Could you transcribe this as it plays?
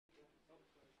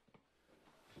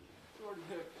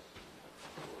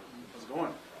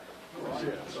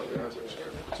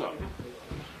up?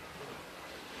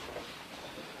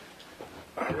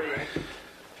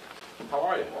 How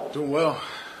are you? Doing well.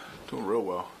 Doing real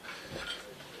well.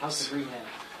 How's the rehab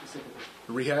specifically?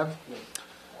 Rehab? Yeah.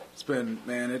 It's been,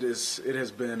 man, it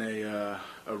has been a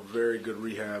very good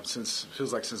rehab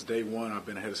feels like since day one I've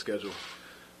been ahead of schedule.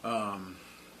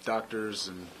 Doctors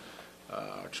and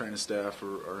our training staff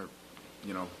are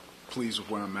pleased with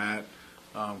where I'm at.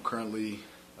 Currently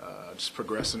just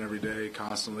progressing every day,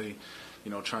 constantly,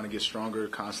 trying to get stronger,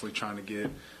 constantly trying to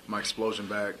get my explosion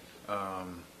back,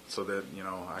 so that,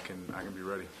 I can be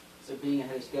ready. So being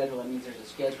ahead of schedule, that means there's a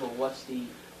schedule. What's the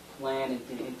plan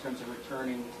in terms of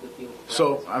returning to the field?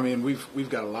 So, I mean, we've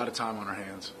got a lot of time on our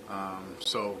hands.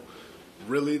 So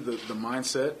really the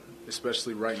mindset,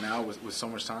 especially right now with so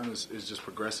much time, is just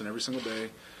progressing every single day.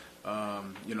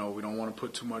 We don't want to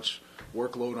put too much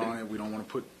workload on it. We don't want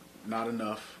to put not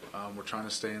enough. We're trying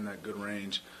to stay in that good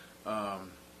range.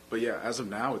 But yeah, as of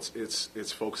now,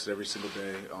 it's focused every single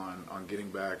day on getting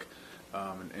back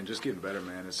and just getting better,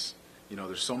 man. It's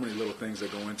there's so many little things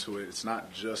that go into it. It's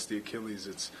not just the Achilles.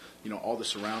 It's all the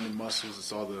surrounding muscles.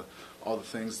 It's all the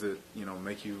things that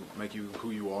make you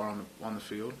who you are on the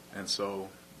field. And so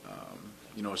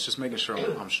it's just making sure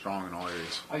I'm strong in all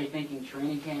areas. Are you thinking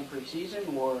training camp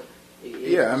preseason or?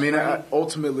 Yeah, I mean,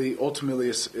 ultimately,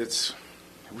 it's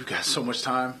we've got so much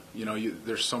time.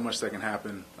 There's so much that can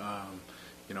happen.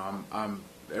 I'm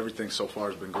everything so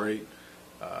far has been great.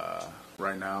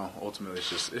 Right now, ultimately,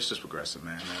 it's just progressing,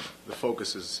 man. The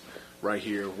focus is right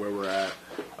here, where we're at,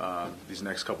 these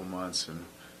next couple months, and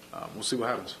we'll see what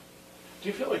happens. Do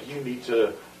you feel like you need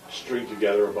to string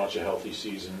together a bunch of healthy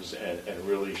seasons and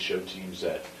really show teams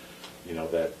that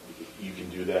that you can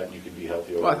do that and you can be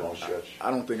healthy over a long stretch? I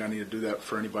don't think I need to do that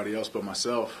for anybody else but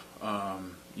myself.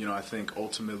 I think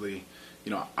ultimately,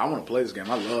 I want to play this game.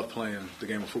 I love playing the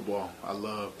game of football. I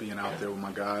love being out there with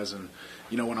my guys. And,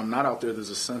 when I'm not out there,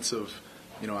 there's a sense of,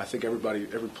 I think every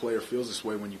player feels this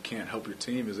way when you can't help your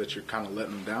team, is that you're kind of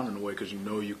letting them down in a way because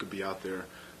you could be out there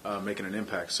making an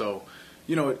impact. So,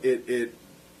 it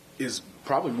is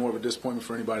probably more of a disappointment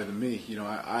for anybody than me.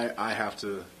 I have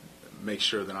to make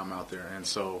sure that I'm out there. And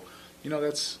so,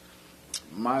 that's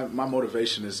my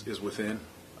motivation is within.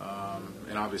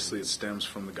 And obviously it stems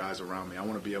from the guys around me. I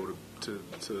want to be able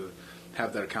to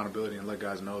have that accountability and let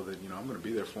guys know that, I'm going to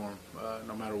be there for them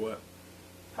no matter what.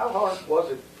 How hard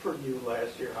was it for you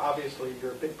last year? Obviously,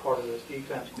 you're a big part of this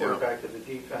defense, quarterback to the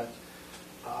defense.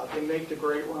 They make the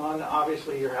great run.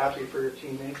 Obviously, you're happy for your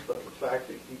teammates, but the fact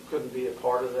that you couldn't be a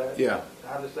part of that,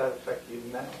 how does that affect you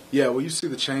now? Yeah, well, you see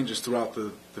the changes throughout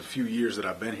the few years that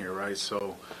I've been here, right?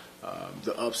 So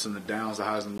the ups and the downs, the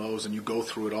highs and lows, and you go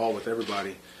through it all with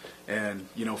everybody. And,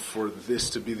 for this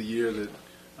to be the year that,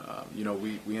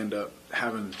 we end up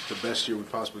having the best year we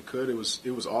possibly could, it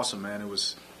was awesome, man.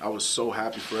 I was so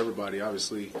happy for everybody.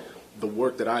 Obviously, the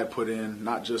work that I had put in,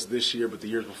 not just this year but the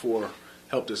years before,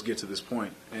 helped us get to this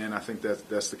point. And I think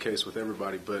that's the case with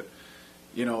everybody. But,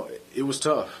 it was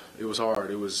tough. It was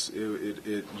hard. You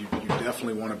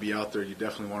definitely want to be out there. You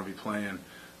definitely want to be playing.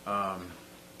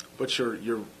 But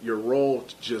your role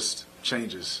just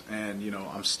changes, and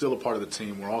I'm still a part of the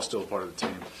team. We're all still a part of the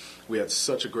team. We had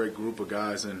such a great group of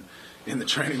guys in the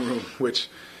training room, which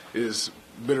is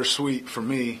bittersweet for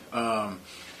me.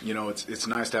 It's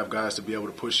nice to have guys to be able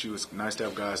to push you. It's nice to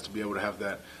have guys to be able to have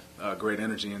that great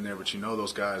energy in there. But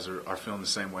those guys are feeling the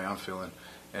same way I'm feeling,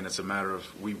 and it's a matter of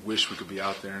we wish we could be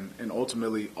out there. And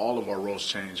ultimately, all of our roles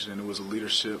changed, and it was a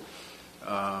leadership,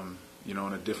 in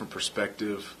a different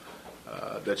perspective.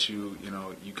 That you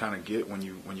kind of get when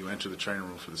you enter the training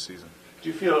room for the season. Do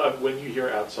you feel when you hear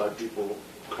outside people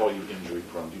call you injury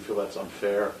prone, do you feel that's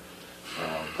unfair?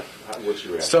 What's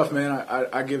your reaction? It's tough, man.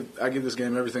 I give this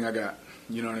game everything I got.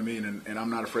 You know what I mean? And I'm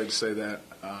not afraid to say that.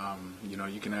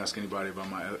 You can ask anybody about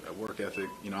my work ethic.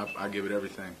 I give it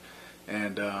everything.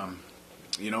 And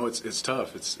it's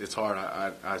tough. It's hard.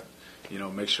 I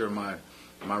make sure my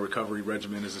recovery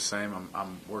regimen is the same.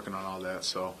 I'm working on all that.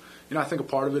 So, I think a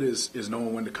part of it is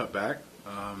knowing when to cut back.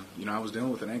 I was dealing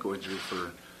with an ankle injury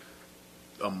for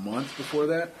a month before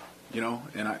that,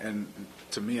 and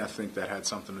to me, I think that had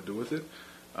something to do with it.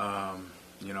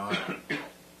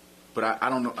 But I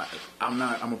don't know.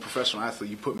 I'm a professional athlete.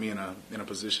 You put me in a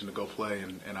position to go play,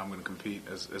 and I'm going to compete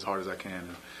as hard as I can.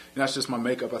 And that's just my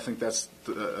makeup. I think that's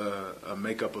a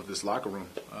makeup of this locker room.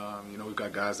 We've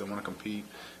got guys that want to compete,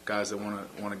 guys that want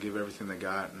to give everything they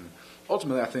got, and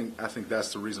ultimately, I think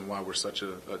that's the reason why we're such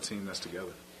a team that's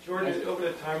together. Jordan, over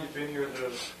the time you've been here,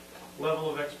 the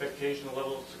level of expectation, the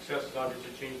level of success has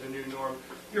obviously changed, the new norm.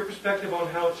 Your perspective on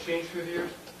how it's changed through the years?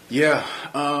 Yeah.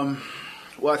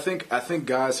 Well, I think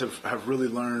guys have really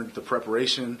learned the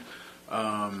preparation.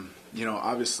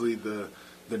 Obviously the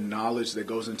knowledge that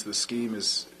goes into the scheme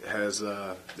has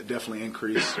definitely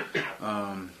increased.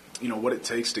 What it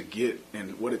takes to get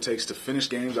and what it takes to finish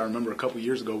games. I remember a couple of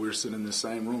years ago we were sitting in the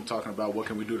same room talking about what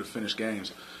can we do to finish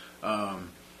games.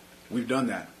 We've done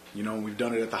that. We've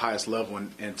done it at the highest level,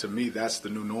 and to me that's the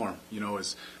new norm.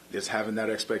 It's having that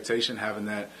expectation, having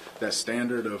that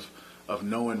standard of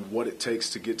knowing what it takes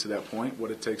to get to that point,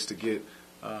 what it takes to get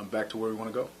back to where we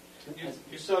want to go.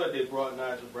 You saw that they brought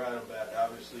Nigel Bradham back,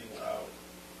 obviously.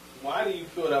 Why do you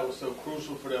feel that was so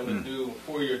crucial for them to do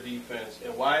for your defense,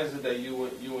 and why is it that you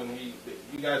and he,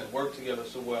 you guys work together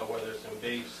so well, whether it's in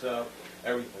base,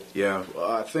 everything? Yeah,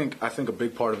 I think a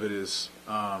big part of it is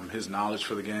his knowledge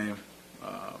for the game.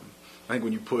 I think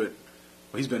when you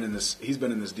he's been in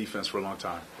this defense for a long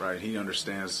time, right? He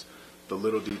understands the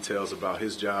little details about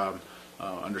his job,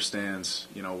 understands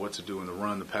what to do in the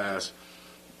run, the pass,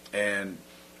 and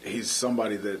he's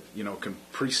somebody that can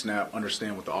pre-snap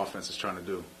understand what the offense is trying to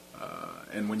do.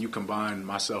 And when you combine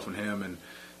myself and him, and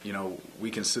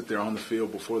we can sit there on the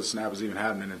field before the snap is even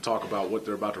happening and talk about what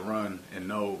they're about to run and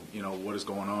know what is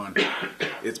going on.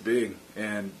 It's big,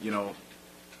 and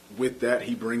with that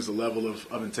he brings a level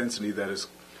of intensity that is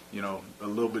a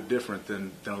little bit different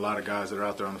than a lot of guys that are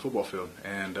out there on the football field.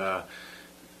 And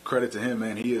credit to him,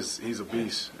 man. He's a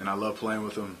beast, and I love playing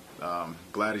with him.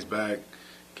 Glad he's back.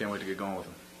 Can't wait to get going with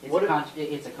him.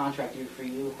 It's a contract year for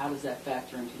you. How does that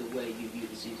factor into the way you view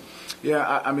the season?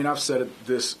 Yeah, I mean, I've said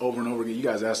this over and over again. You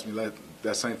guys asked me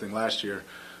that same thing last year.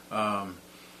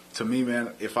 To me,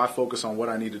 man, if I focus on what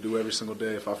I need to do every single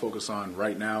day, if I focus on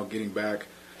right now getting back,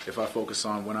 if I focus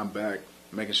on when I'm back,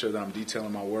 making sure that I'm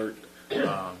detailing my work,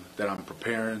 that I'm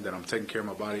preparing, that I'm taking care of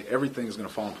my body, everything is going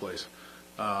to fall in place.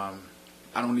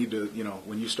 I don't need to,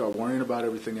 when you start worrying about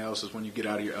everything else is when you get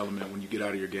out of your element, when you get out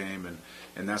of your game,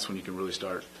 and that's when you can really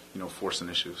start, forcing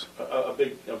issues. A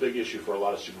big issue for a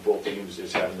lot of Super Bowl teams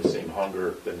is having the same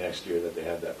hunger the next year that they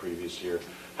had that previous year.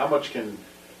 How much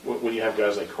when you have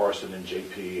guys like Carson and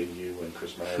JP and you and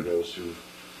Chris Maragos who,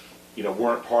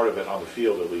 weren't part of it on the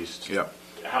field at least, yeah.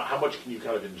 How much can you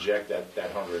kind of inject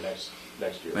that hunger next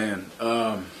year? Man,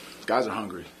 guys are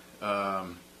hungry. I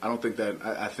don't think that.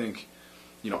 I think,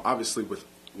 obviously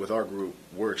with our group,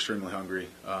 we're extremely hungry,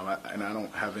 and I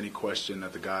don't have any question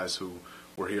that the guys who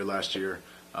were here last year,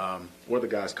 or the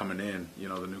guys coming in,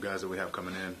 the new guys that we have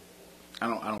coming in, I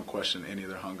don't question any of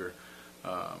their hunger.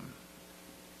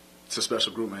 It's a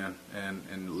special group, man,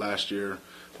 and last year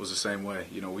was the same way.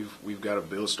 We've got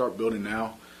to start building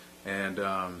now, and.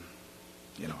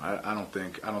 I don't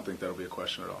think that'll be a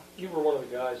question at all. You were one of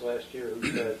the guys last year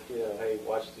who said, hey,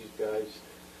 watch these guys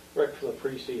right from the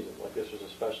preseason, like this was a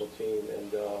special team,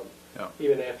 and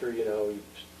even after you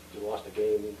lost a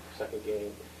game, second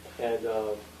game, and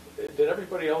did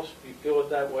everybody else feel it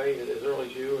that way as early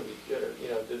as you?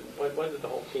 And when did the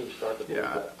whole team start to believe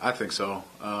that? I think so.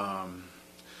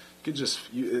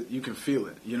 You can feel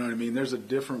it. You know what I mean? There's a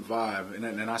different vibe,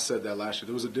 and I said that last year.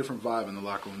 There was a different vibe in the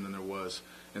locker room than there was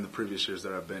in the previous years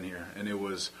that I've been here, and it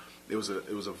was a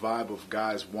vibe of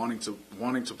guys wanting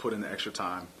to put in the extra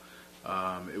time.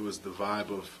 It was the vibe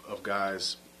of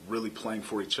guys really playing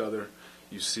for each other.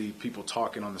 You see people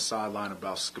talking on the sideline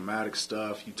about schematic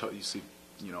stuff. You see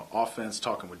offense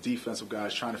talking with defensive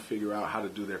guys, trying to figure out how to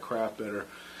do their craft better.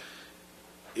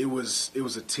 It was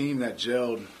a team that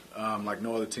gelled like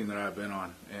no other team that I've been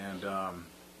on, and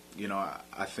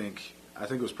I think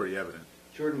it was pretty evident.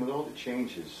 Jordan, with all the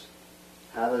changes,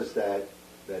 how does that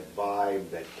vibe,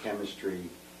 that chemistry,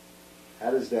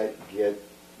 how does that get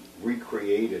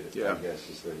recreated? Yeah. I guess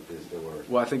is the word.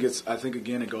 Well, I think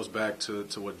again it goes back to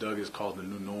what Doug has called the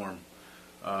new norm,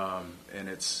 and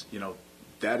it's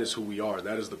that is who we are.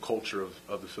 That is the culture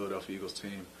of the Philadelphia Eagles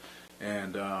team,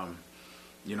 and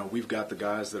we've got the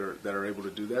guys that are able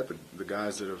to do that. The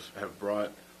guys that have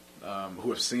brought, who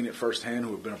have seen it firsthand,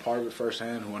 who have been a part of it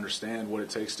firsthand, who understand what it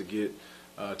takes to get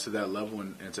to that level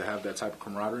and to have that type of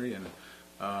camaraderie. And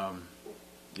I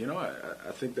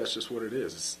think that's just what it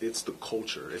is. It's the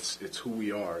culture. It's who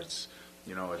we are. It's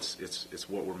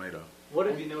what we're made of. What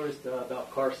have you noticed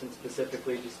about Carson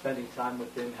specifically, just spending time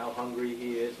with him, how hungry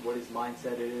he is, what his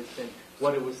mindset is, and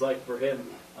what it was like for him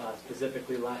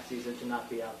specifically last season to not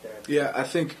be out there? Yeah, I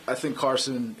think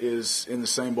Carson is in the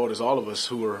same boat as all of us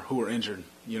who are injured.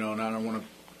 And I don't want to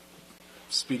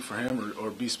speak for him or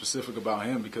be specific about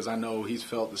him because I know he's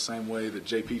felt the same way that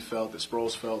JP felt, that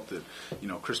Sproles felt, that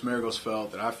Chris Maragos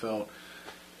felt, that I felt.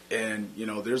 And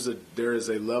there is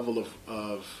a level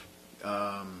of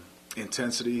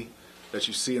intensity that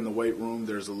you see in the weight room.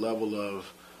 There's a level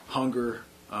of hunger,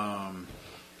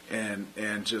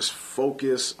 and just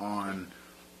focus on,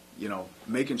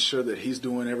 making sure that he's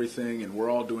doing everything and we're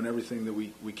all doing everything that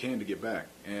we can to get back.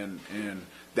 And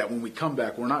that when we come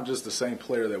back, we're not just the same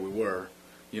player that we were.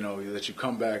 That you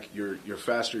come back, you're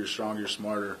faster, you're stronger, you're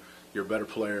smarter, you're a better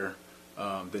player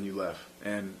than you left.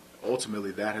 And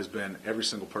ultimately, that has been every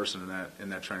single person in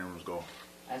that training room's goal.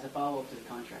 As a follow-up to the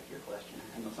contract year question,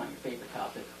 I know it's not your favorite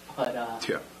topic, but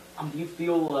Yeah. Do you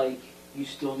feel like you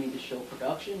still need to show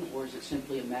production, or is it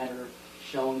simply a matter of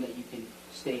showing that you can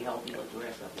stay healthy like the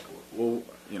rest of the court? Well,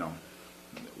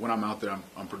 when I'm out there,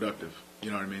 I'm productive.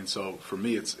 You know what I mean? So for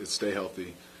me, it's stay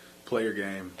healthy, play your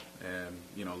game, and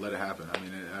let it happen. I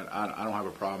mean, I don't have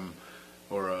a problem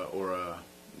or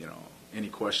any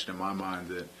question in my mind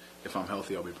that if I'm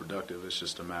healthy, I'll be productive. It's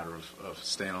just a matter of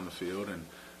staying on the field and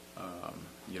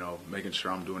making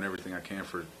sure I'm doing everything I can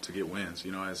to get wins.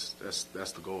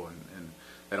 That's the goal, and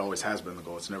that always has been the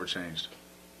goal. It's never changed.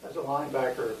 As a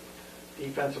linebacker,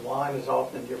 defensive line is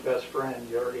often your best friend.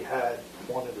 You already had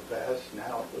one of the best.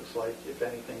 Now it looks like, if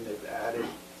anything, they've added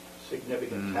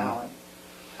significant talent.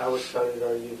 How excited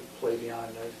are you to play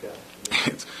behind those guys?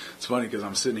 It's funny because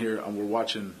I'm sitting here and we're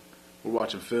watching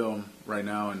film right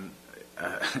now, and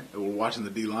we're watching the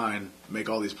D-line make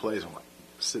all these plays. I'm like,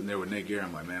 sitting there with Nate Gary,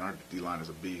 I'm like, man, our D-line is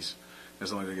a beast.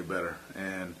 It's only going to get better.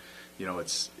 And,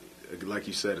 it's like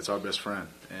you said, it's our best friend.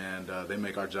 And they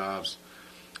make our jobs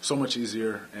so much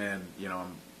easier. And,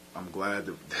 I'm glad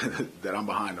that I'm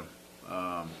behind them,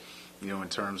 in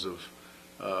terms of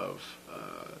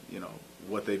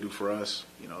what they do for us,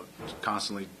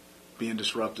 constantly being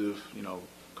disruptive.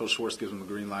 Coach Schwartz gives them the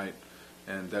green light,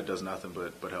 and that does nothing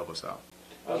but help us out.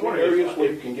 I was wondering areas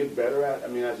where you can get better at. I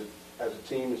mean, as a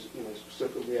team,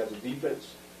 specifically as a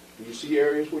defense, do you see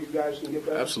areas where you guys can get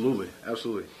better? Absolutely.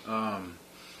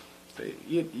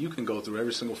 You can go through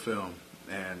every single film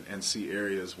and see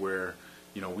areas where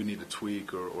we need to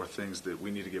tweak or things that we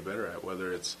need to get better at.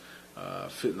 Whether it's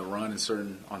fitting the run on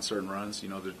certain runs,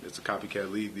 it's a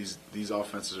copycat league. These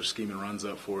offenses are scheming runs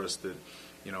up for us that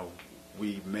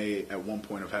we may at one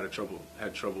point have had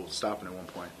trouble stopping at one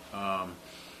point.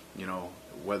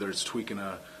 Whether it's tweaking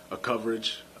a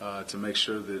coverage to make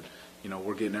sure that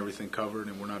we're getting everything covered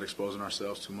and we're not exposing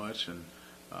ourselves too much, and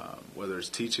whether it's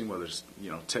teaching, whether it's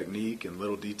technique and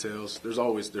little details, there's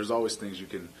always things you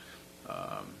can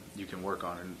work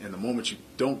on. And the moment you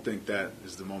don't think that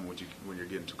is the moment when you're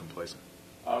getting too complacent.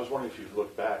 I was wondering if you've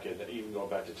looked back, and even going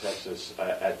back to Texas,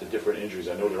 at the different injuries.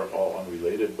 I know they're all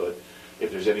unrelated, but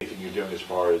if there's anything you're doing as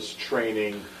far as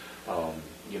training, the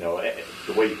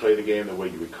way you play the game, the way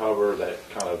you recover, that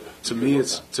kind of. To me,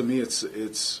 it's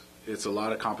a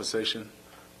lot of compensation,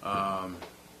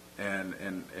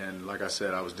 and like I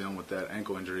said, I was dealing with that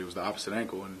ankle injury. It was the opposite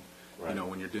ankle, and right.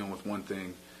 When you're dealing with one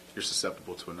thing, you're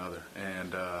susceptible to another,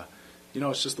 and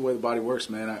it's just the way the body works,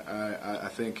 man. I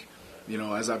think.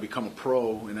 As I become a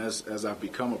pro, and as I've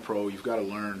become a pro, you've got to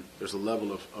learn. There's a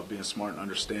level of being smart and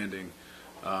understanding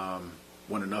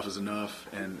when enough is enough,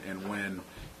 and when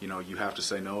you have to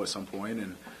say no at some point.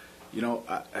 And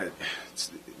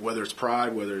whether it's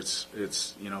pride, whether it's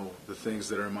the things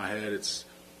that are in my head, it's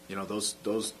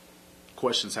those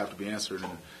questions have to be answered.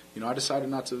 And I decided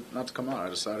not to come out. I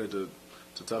decided to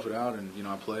tough it out, and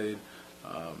I played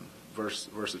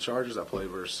versus the Chargers. I played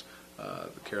versus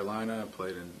the Carolina. I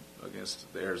played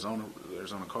against the Arizona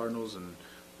Cardinals, and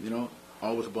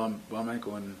all with a bum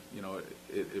ankle, and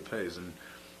it pays. And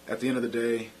at the end of the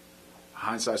day,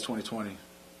 hindsight's 20/20.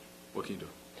 What can you do?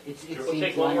 We'll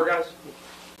take one more, guys.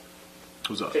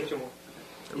 Who's up? Take two more.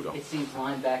 There we go. It seems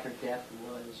linebacker depth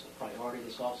was a priority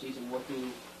this offseason. What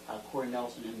do Corey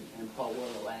Nelson and Paul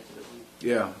Willow add to the room?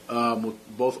 Yeah,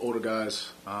 both older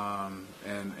guys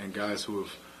and guys who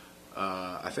have,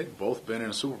 I think, both been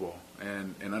in a Super Bowl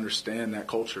and understand that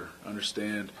culture,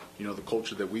 understand the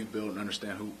culture that we've built, and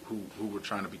understand who we're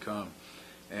trying to become.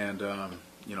 And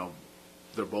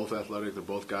they're both athletic. They're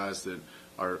both guys that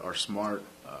are smart,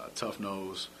 tough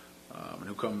nose, and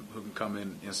who can come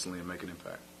in instantly and make an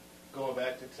impact. Going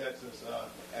back to Texas,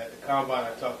 at the Combine,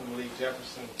 I talked to Malik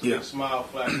Jefferson. Yeah. Big smile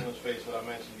flashing on his face when I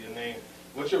mentioned your name.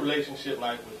 What's your relationship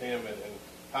like with him, and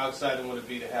how exciting would it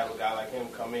be to have a guy like him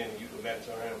come in and you can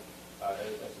mentor him as a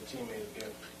teammate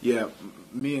again? Yeah,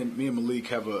 me and Malik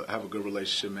have a good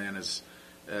relationship, man. As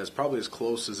probably as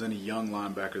close as any young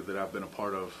linebacker that I've been a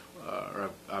part of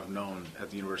or I've known at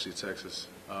the University of Texas.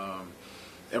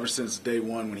 Ever since day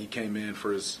one when he came in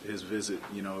for his visit,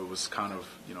 it was kind of,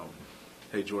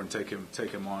 hey, Jordan, take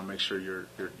him on, make sure you're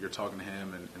talking to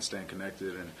him and staying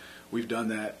connected. And we've done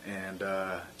that, and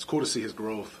it's cool to see his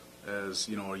growth as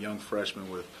a young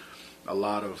freshman with a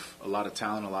lot of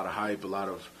talent, a lot of hype, a lot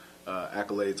of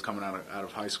accolades coming out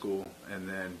of high school, and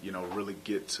then really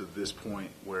get to this point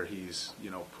where he's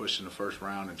pushing the first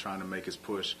round and trying to make his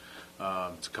push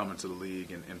to come into the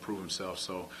league and prove himself.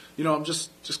 So I'm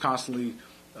just constantly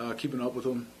keeping up with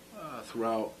him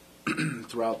throughout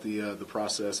the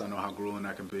process. I know how grueling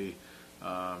that can be,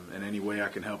 and any way I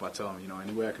can help, I tell him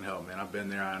any way I can help, man. I've been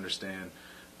there, I understand.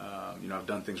 I've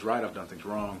done things right, I've done things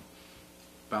wrong.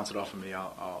 Bounce it off of me,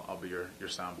 I'll be your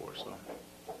soundboard. So.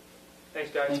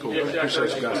 Thanks, guys. Thank you. Cool. Yeah,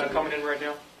 Appreciate you guys. coming in right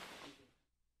now.